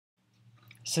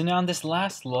So now in this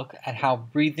last look at how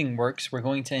breathing works, we're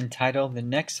going to entitle the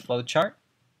next flowchart,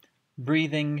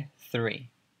 Breathing 3.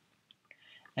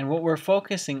 And what we're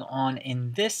focusing on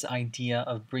in this idea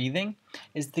of breathing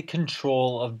is the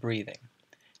control of breathing,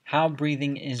 how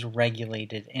breathing is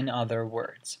regulated, in other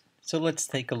words. So let's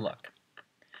take a look.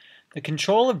 The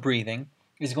control of breathing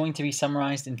is going to be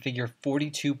summarized in figure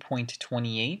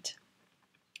 42.28.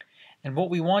 And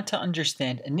what we want to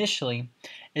understand initially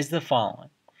is the following.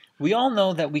 We all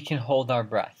know that we can hold our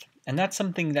breath, and that's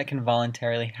something that can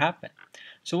voluntarily happen.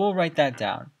 So we'll write that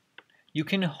down. You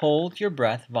can hold your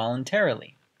breath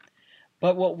voluntarily.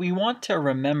 But what we want to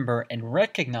remember and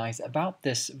recognize about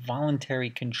this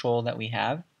voluntary control that we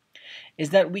have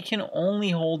is that we can only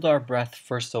hold our breath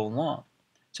for so long.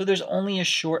 So there's only a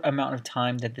short amount of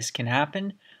time that this can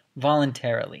happen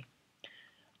voluntarily.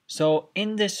 So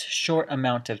in this short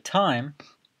amount of time,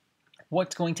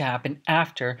 what's going to happen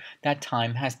after that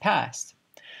time has passed?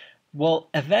 Well,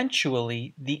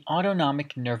 eventually, the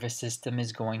autonomic nervous system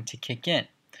is going to kick in.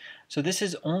 So this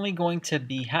is only going to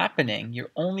be happening, you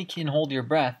only can hold your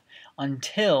breath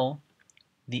until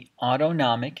the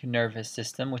autonomic nervous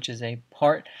system, which is a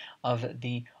part of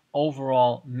the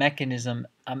overall mechanism,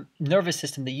 nervous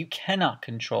system that you cannot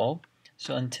control.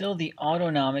 So until the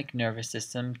autonomic nervous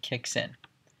system kicks in.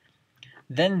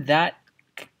 Then that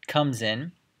comes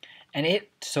in, and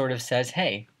it sort of says,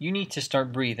 hey, you need to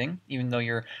start breathing, even though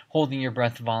you're holding your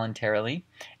breath voluntarily.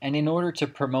 And in order to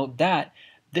promote that,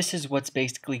 this is what's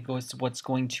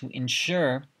going to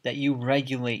ensure that you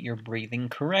regulate your breathing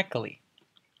correctly.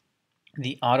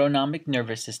 The autonomic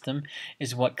nervous system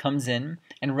is what comes in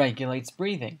and regulates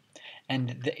breathing.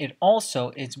 And it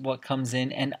also is what comes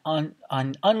in and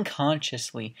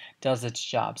unconsciously does its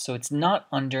job. So it's not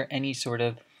under any sort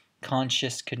of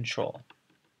conscious control.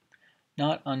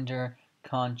 Not under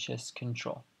conscious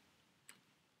control.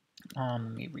 Let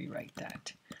me rewrite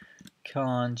that.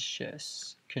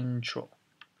 Conscious control.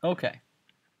 Okay.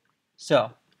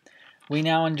 So, we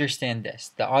now understand this.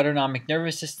 The autonomic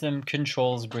nervous system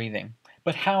controls breathing.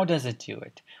 But how does it do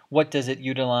it? What does it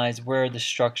utilize? Where are the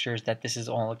structures that this is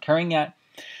all occurring at?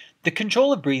 The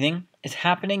control of breathing is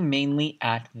happening mainly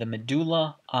at the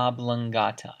medulla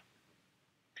oblongata.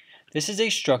 This is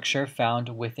a structure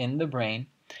found within the brain,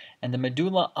 and the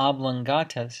medulla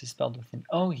oblongata, this is spelled with an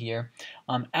O here,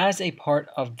 as a part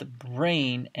of the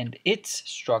brain and its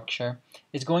structure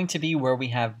is going to be where we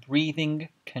have breathing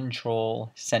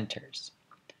control centers.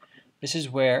 This is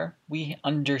where we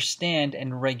understand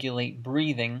and regulate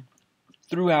breathing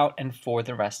throughout and for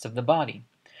the rest of the body.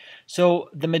 So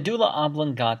the medulla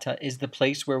oblongata is the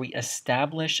place where we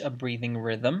establish a breathing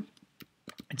rhythm.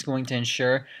 It's going to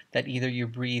ensure that either you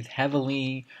breathe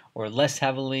heavily or less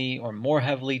heavily or more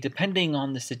heavily, depending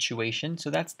on the situation. So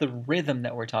that's the rhythm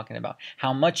that we're talking about.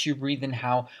 How much you breathe and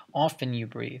how often you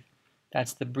breathe.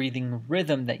 That's the breathing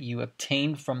rhythm that you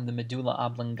obtain from the medulla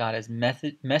oblongata's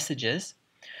messages.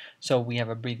 So we have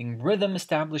a breathing rhythm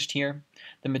established here.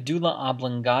 The medulla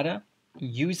oblongata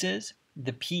uses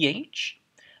the pH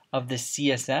of the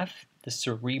CSF, the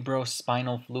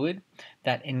cerebrospinal fluid,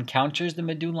 that encounters the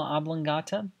medulla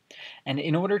oblongata. And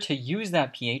in order to use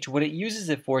that pH, what it uses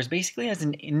it for is basically as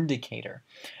an indicator.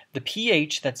 The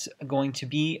pH that's going to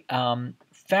be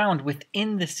found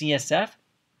within the CSF,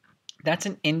 that's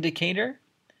an indicator.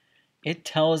 It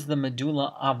tells the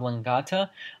medulla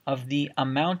oblongata of the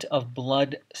amount of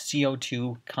blood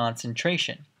CO2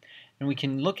 concentration. And we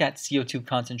can look at CO2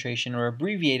 concentration or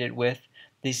abbreviate it with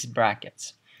these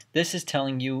brackets. This is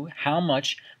telling you how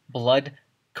much blood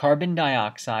carbon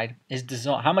dioxide is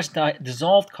dissolved, how much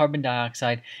dissolved carbon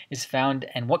dioxide is found,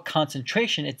 and what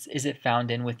concentration is it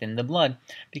found in within the blood,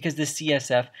 because the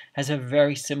CSF has a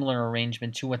very similar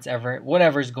arrangement to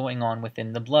whatever's going on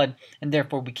within the blood, and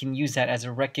therefore we can use that as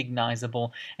a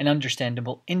recognizable and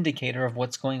understandable indicator of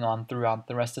what's going on throughout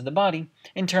the rest of the body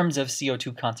in terms of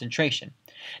CO2 concentration.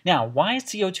 Now, why is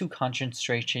CO2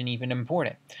 concentration even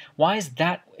important? Why is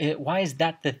that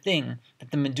the thing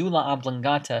that the medulla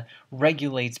oblongata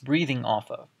regulates breathing off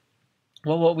of?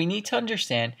 Well, what we need to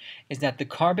understand is that the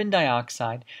carbon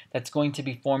dioxide that's going to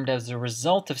be formed as a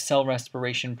result of cell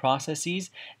respiration processes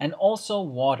and also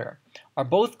water are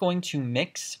both going to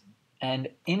mix, and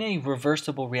in a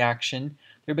reversible reaction,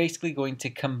 they're basically going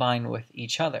to combine with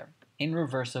each other.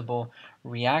 Irreversible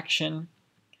reaction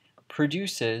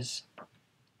produces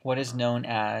what is known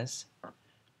as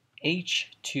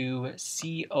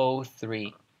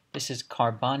H2CO3. This is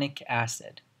carbonic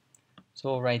acid. So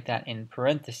we'll write that in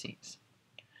parentheses.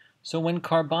 So when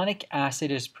carbonic acid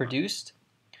is produced,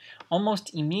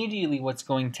 almost immediately what's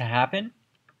going to happen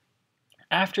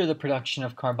After the production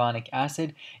of carbonic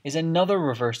acid is another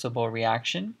reversible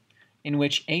reaction in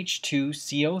which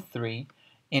H2CO3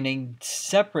 in a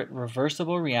separate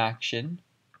reversible reaction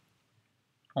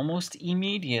almost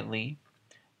immediately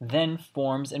then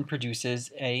forms and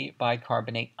produces a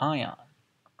bicarbonate ion,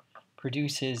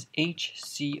 produces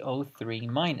HCO3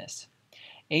 minus.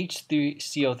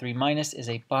 HCO3 minus is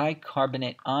a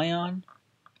bicarbonate ion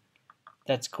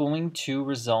that's going to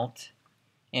result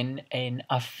in an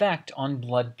effect on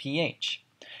blood pH.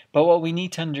 But what we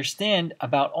need to understand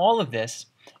about all of this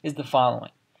is the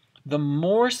following. The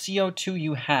more CO2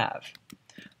 you have,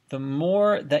 the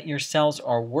more that your cells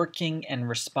are working and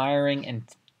respiring and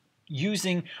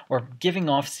using or giving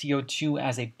off CO2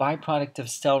 as a byproduct of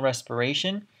cell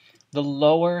respiration, the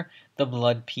lower the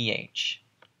blood pH.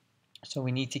 So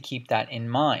we need to keep that in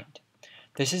mind.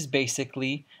 This is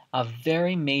basically a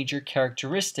very major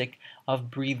characteristic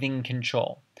of breathing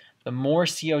control. The more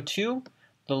CO2,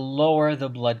 the lower the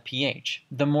blood pH.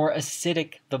 The more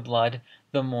acidic the blood,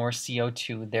 the more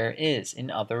CO2 there is, in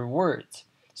other words.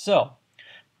 So,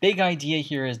 big idea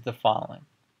here is the following.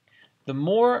 The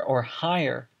more or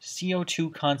higher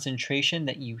CO2 concentration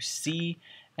that you see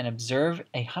and observe,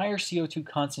 a higher CO2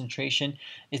 concentration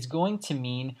is going to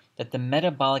mean that the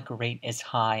metabolic rate is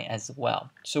high as well.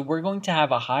 So we're going to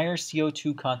have a higher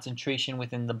CO2 concentration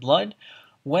within the blood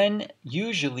when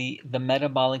usually the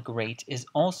metabolic rate is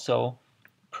also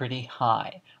pretty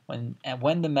high,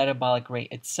 when the metabolic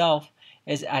rate itself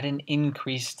is at an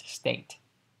increased state.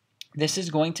 This is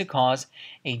going to cause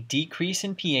a decrease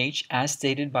in pH as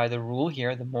stated by the rule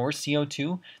here. The more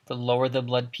CO2, the lower the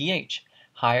blood pH.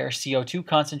 Higher CO2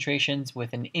 concentrations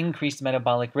with an increased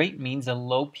metabolic rate means a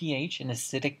low pH and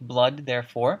acidic blood,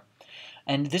 therefore.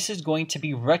 And this is going to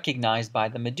be recognized by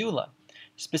the medulla.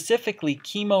 Specifically,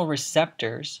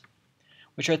 chemoreceptors,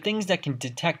 which are things that can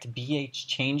detect pH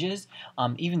changes,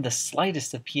 even the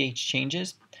slightest of pH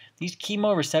changes. These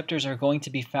chemoreceptors are going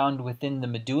to be found within the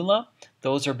medulla.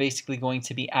 Those are basically going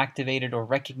to be activated or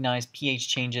recognize pH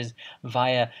changes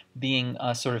via being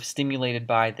sort of stimulated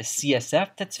by the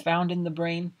CSF that's found in the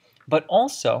brain, but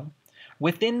also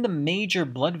within the major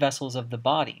blood vessels of the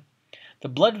body. The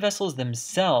blood vessels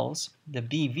themselves, the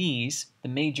BVs, the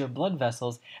major blood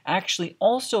vessels, actually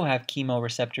also have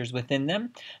chemoreceptors within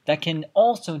them that can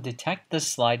also detect the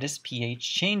slightest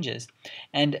pH changes.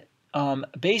 And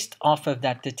based off of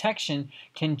that detection,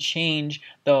 can change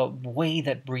the way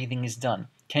that breathing is done,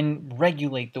 can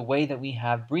regulate the way that we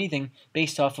have breathing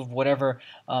based off of whatever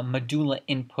medulla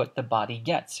input the body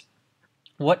gets.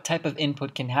 What type of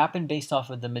input can happen based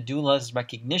off of the medulla's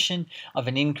recognition of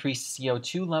an increased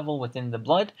CO2 level within the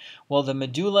blood? Well, the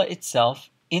medulla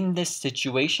itself, in this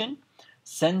situation,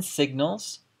 sends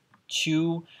signals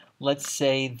to, let's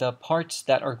say, the parts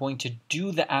that are going to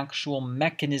do the actual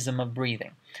mechanism of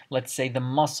breathing. Let's say the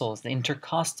muscles, the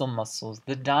intercostal muscles,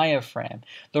 the diaphragm,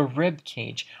 the rib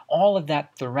cage, all of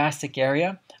that thoracic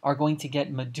area are going to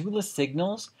get medulla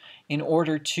signals in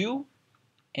order to,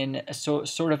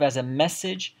 sort of as a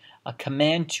message, a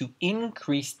command to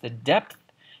increase the depth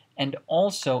and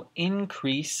also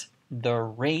increase the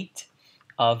rate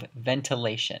of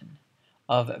ventilation,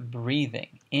 of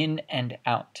breathing in and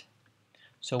out.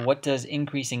 So what does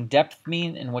increasing depth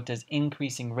mean and what does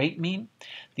increasing rate mean?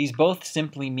 These both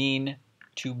simply mean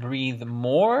to breathe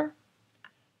more,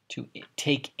 to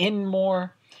take in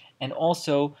more, and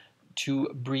also to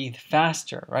breathe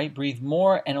faster, right? Breathe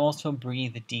more and also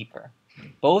breathe deeper.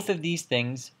 Both of these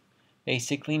things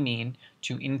basically mean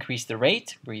to increase the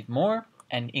rate, breathe more,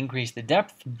 and increase the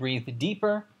depth, breathe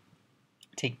deeper,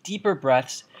 take deeper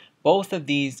breaths. Both of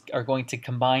these are going to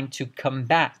combine to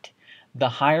combat the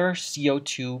higher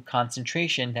CO2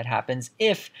 concentration that happens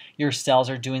if your cells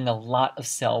are doing a lot of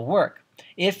cell work.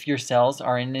 If your cells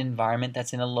are in an environment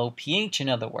that's in a low pH, in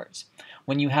other words.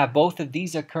 When you have both of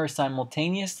these occur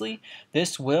simultaneously,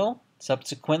 this will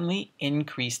subsequently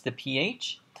increase the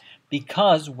pH,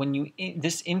 because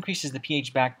this increases the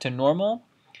pH back to normal,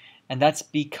 and that's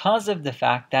because of the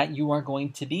fact that you are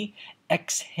going to be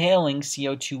exhaling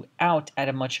CO2 out at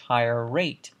a much higher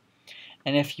rate.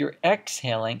 And if you're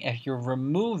exhaling, if you're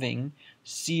removing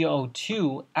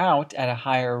CO2 out at a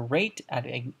higher rate, at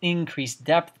an increased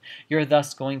depth, you're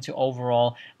thus going to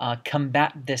overall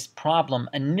combat this problem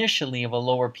initially of a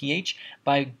lower pH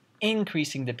by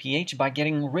increasing the pH, by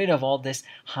getting rid of all this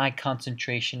high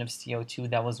concentration of CO2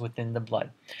 that was within the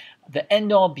blood. The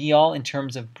end-all be-all in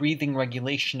terms of breathing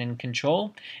regulation and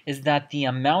control is that the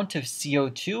amount of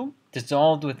CO2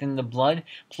 dissolved within the blood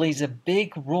plays a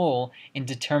big role in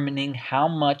determining how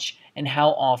much and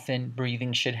how often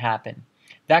breathing should happen.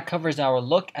 That covers our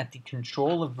look at the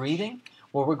control of breathing.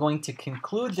 What we're going to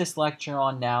conclude this lecture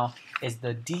on now is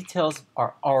the details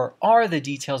are the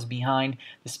details behind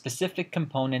the specific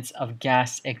components of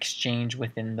gas exchange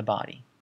within the body.